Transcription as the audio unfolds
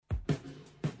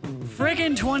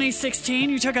Frickin' 2016,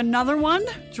 you took another one?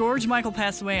 George Michael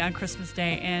passed away on Christmas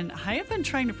Day, and I have been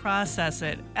trying to process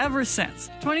it ever since.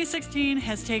 2016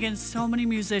 has taken so many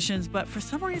musicians, but for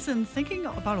some reason, thinking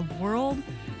about a world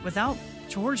without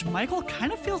George Michael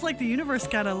kind of feels like the universe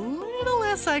got a little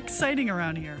less exciting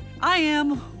around here. I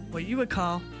am what you would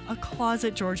call a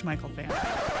closet George Michael fan.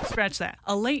 Scratch that.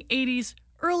 A late 80s,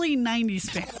 early 90s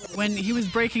fan when he was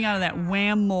breaking out of that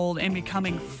Wham mold and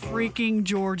becoming freaking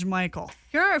George Michael.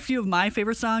 Here are a few of my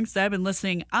favorite songs that I've been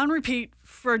listening on repeat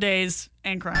for days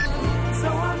and crying. So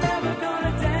I'm never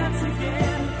gonna dance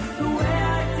again the way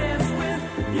I dance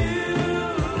with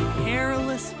you.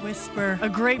 Careless Whisper, a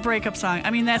great breakup song. I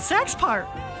mean, that sax part,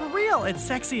 for real. It's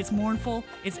sexy, it's mournful,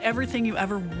 it's everything you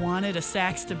ever wanted a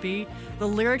sax to be. The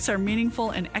lyrics are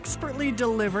meaningful and expertly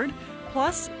delivered.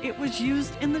 Plus, it was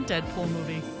used in the Deadpool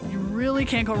movie. You really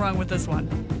can't go wrong with this one.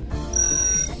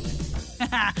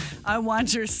 I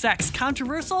Want Your Sex.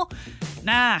 Controversial?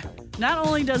 Nah. Not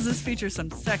only does this feature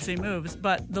some sexy moves,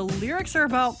 but the lyrics are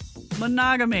about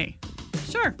monogamy.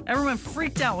 Sure, everyone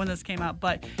freaked out when this came out,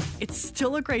 but it's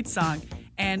still a great song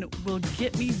and will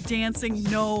get me dancing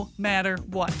no matter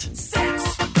what.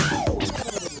 Sex.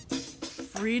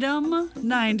 Freedom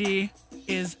 90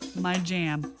 is my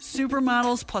jam.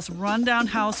 Supermodels plus rundown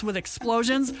house with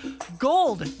explosions.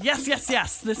 Gold. Yes, yes,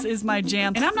 yes. This is my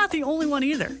jam. And I'm not the only one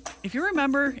either. If you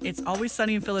remember, It's Always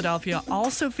Sunny in Philadelphia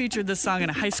also featured this song in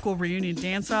a high school reunion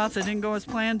dance-off that didn't go as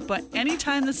planned. But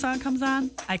anytime this song comes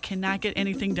on, I cannot get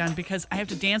anything done because I have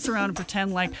to dance around and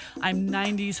pretend like I'm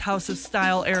 90s House of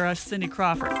Style era Cindy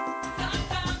Crawford.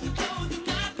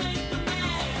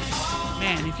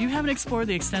 Man, if you haven't explored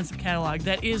the extensive catalog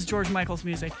that is George Michael's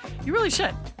music, you really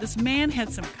should. This man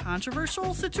had some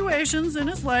controversial situations in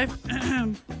his life,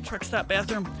 truck stop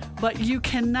bathroom, but you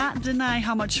cannot deny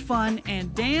how much fun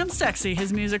and damn sexy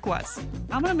his music was.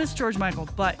 I'm gonna miss George Michael,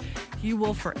 but he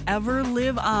will forever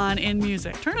live on in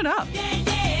music. Turn it up. Yeah,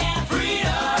 yeah.